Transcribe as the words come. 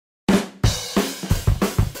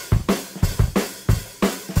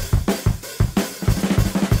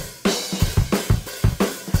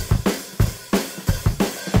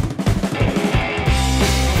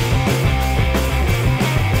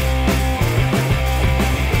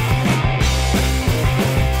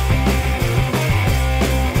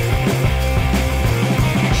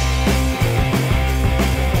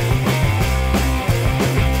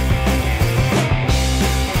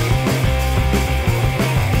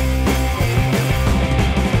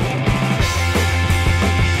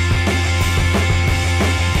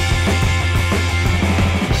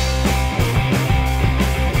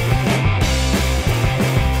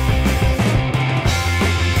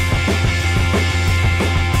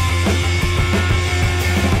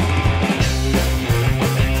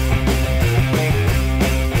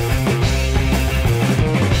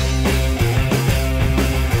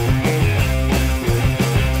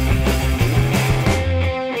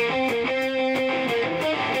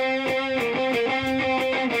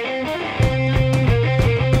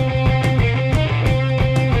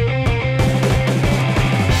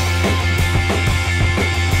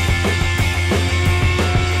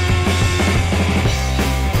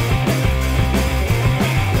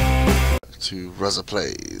Plaza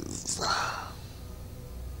Plays.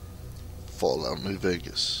 Fallout New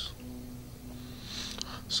Vegas.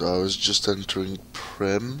 So I was just entering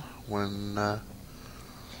Primm when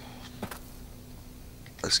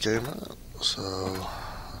this came out. So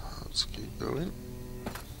let's keep going.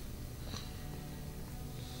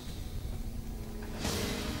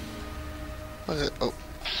 Okay, oh.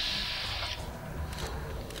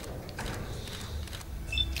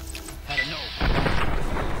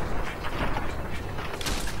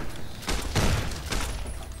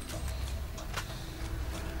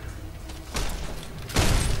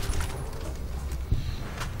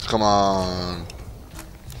 Come on.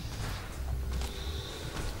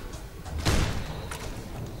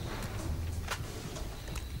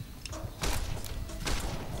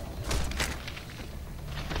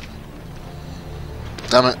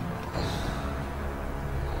 Damn it.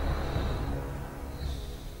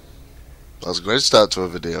 That's a great start to a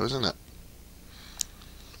video, isn't it?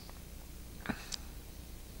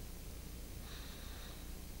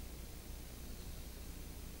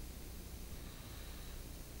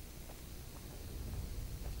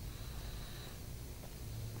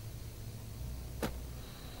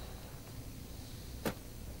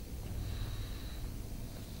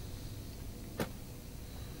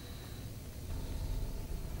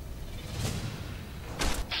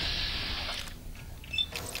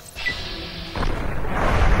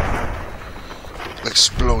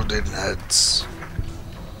 Exploding heads.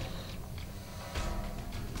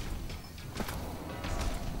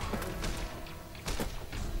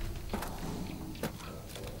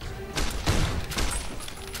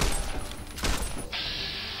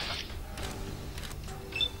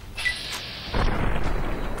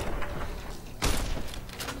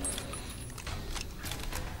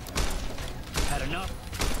 Had enough?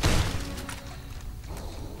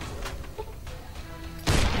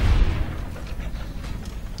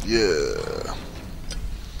 Yeah.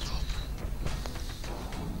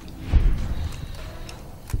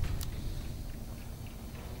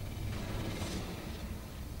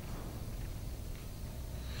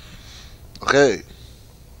 Okay.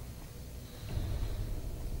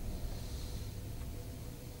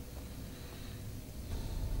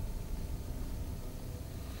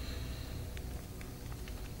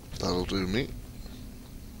 That'll do me.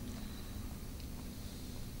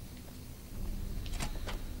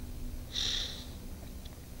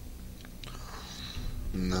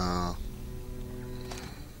 No.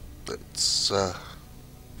 Let's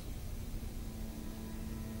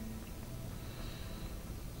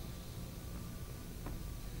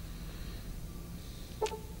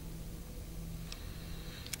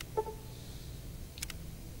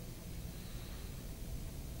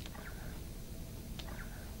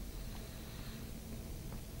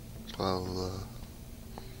well,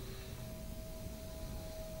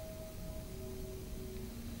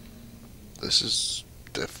 this is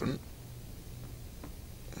different.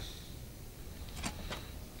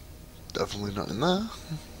 Definitely not in there.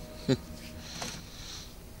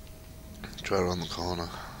 Try around the corner.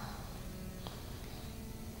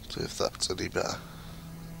 See if that's any better.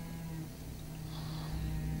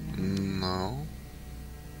 No.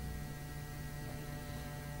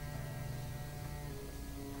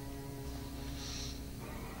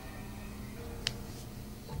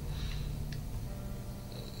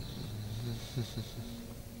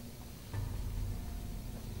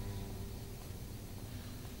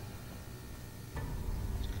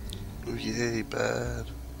 Oh yay, bad.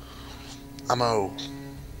 Ammo.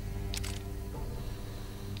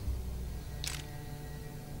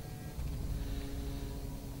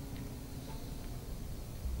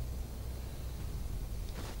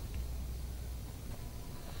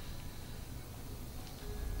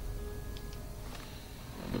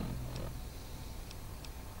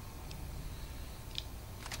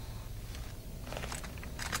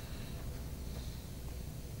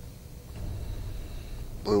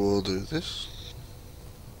 We will do this.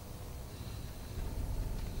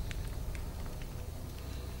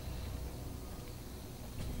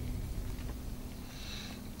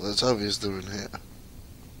 Well, it's obvious they're in here.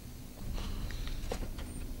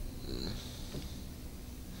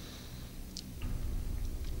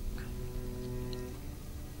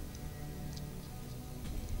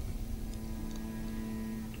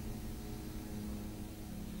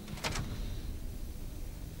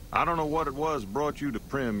 I don't know what it was brought you to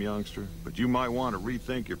Primm, youngster, but you might want to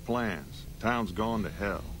rethink your plans. Town's gone to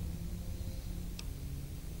hell.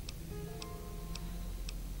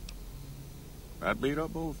 That beat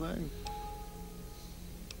up old thing?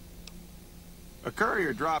 A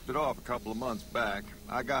courier dropped it off a couple of months back.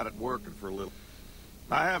 I got it working for a little.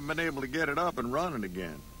 I haven't been able to get it up and running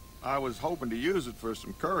again. I was hoping to use it for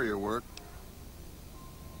some courier work.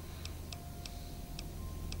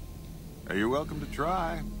 You're welcome to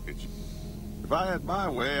try. If I had my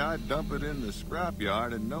way, I'd dump it in the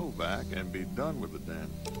scrapyard in Novak and be done with the den.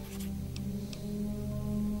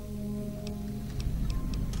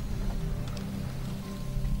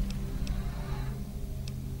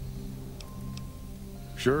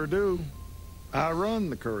 Sure do. I run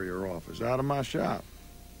the courier office out of my shop.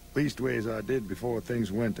 Leastways I did before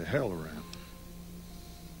things went to hell around.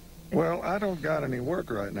 Well, I don't got any work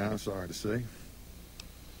right now, sorry to say.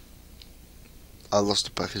 I lost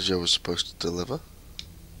a package I was supposed to deliver.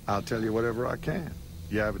 I'll tell you whatever I can.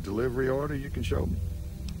 You have a delivery order you can show me?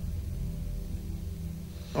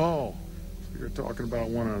 Oh, so you're talking about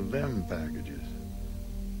one of them packages.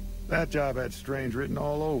 That job had strange written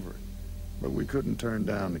all over it, but we couldn't turn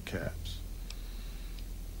down the caps.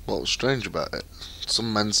 What was strange about it?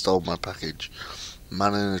 Some men stole my package. A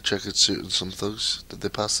man in a checkered suit and some thugs. Did they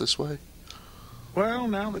pass this way? Well,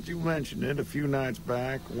 now that you mention it, a few nights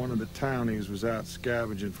back, one of the townies was out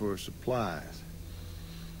scavenging for supplies.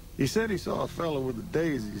 He said he saw a fellow with a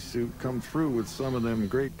daisy suit come through with some of them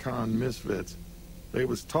Great Khan misfits. They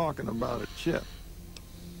was talking about a chip.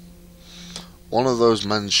 One of those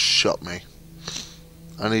men shot me.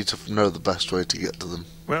 I need to know the best way to get to them.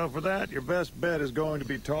 Well, for that, your best bet is going to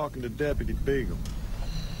be talking to Deputy Beagle.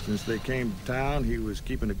 Since they came to town, he was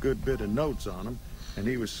keeping a good bit of notes on them, and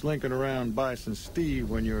he was slinking around Bison Steve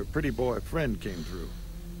when your pretty boy friend came through.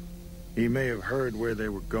 He may have heard where they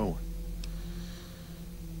were going.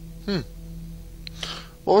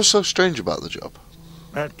 What was so strange about the job?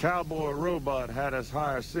 That cowboy robot had us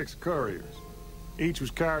hire 6 couriers. Each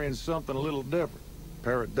was carrying something a little different.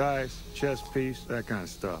 Pair of dice, chess piece, that kind of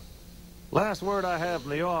stuff. Last word I have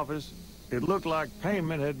from the office, it looked like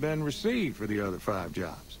payment had been received for the other 5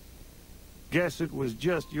 jobs. Guess it was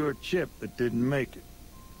just your chip that didn't make it.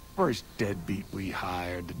 First deadbeat we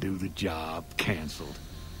hired to do the job canceled.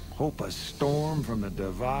 Hope a storm from the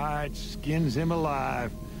divide skins him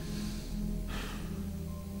alive.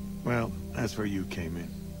 Well, that's where you came in.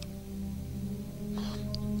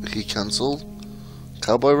 He cancelled?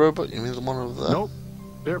 Cowboy robot? You mean the one over there? Nope.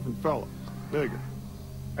 Different fella. Bigger.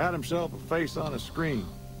 Had himself a face on a screen.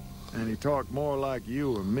 And he talked more like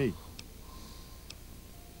you or me.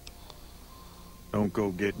 Don't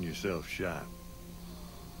go getting yourself shot.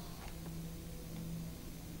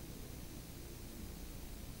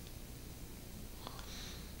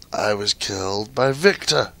 I was killed by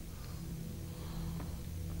Victor.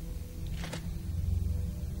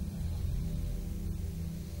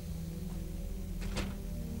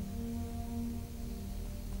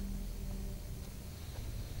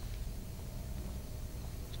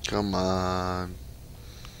 Come on.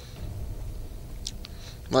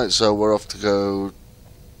 Right, so we're off to go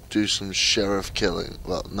do some sheriff killing.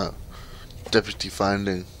 Well, no. Deputy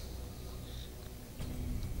finding.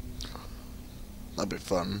 That'd be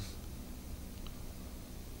fun.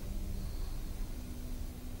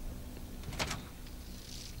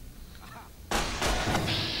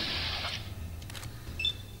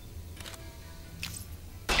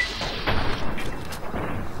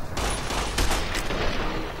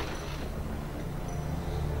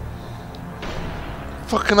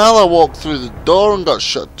 Fucking hell, I walked through the door and got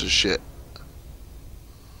shot to shit.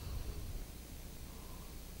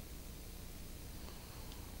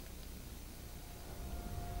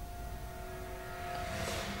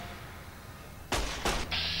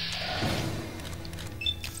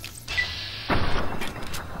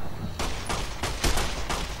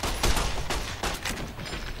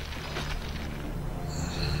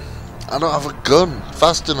 I don't have a gun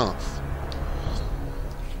fast enough.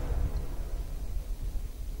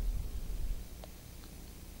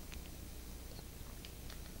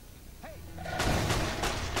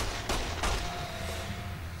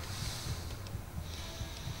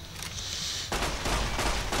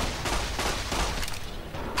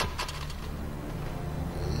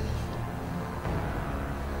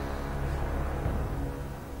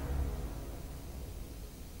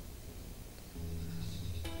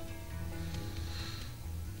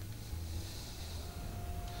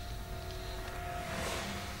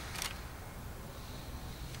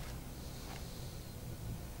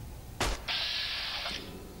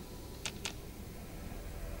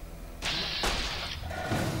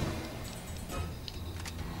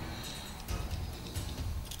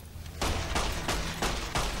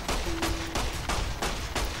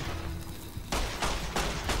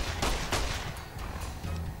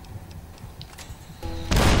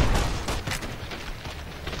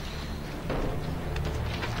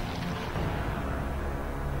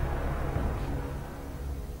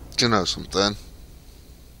 you know something?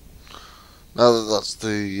 Now that that's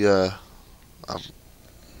the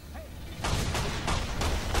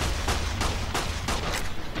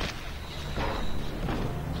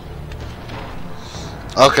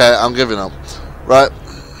okay, I'm giving up. Right,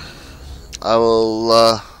 I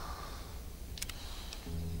will.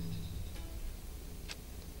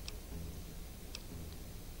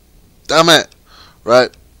 Damn it! Right,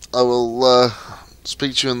 I will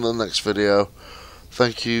speak to you in the next video.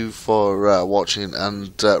 Thank you for watching,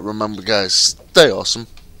 and remember, guys, stay awesome.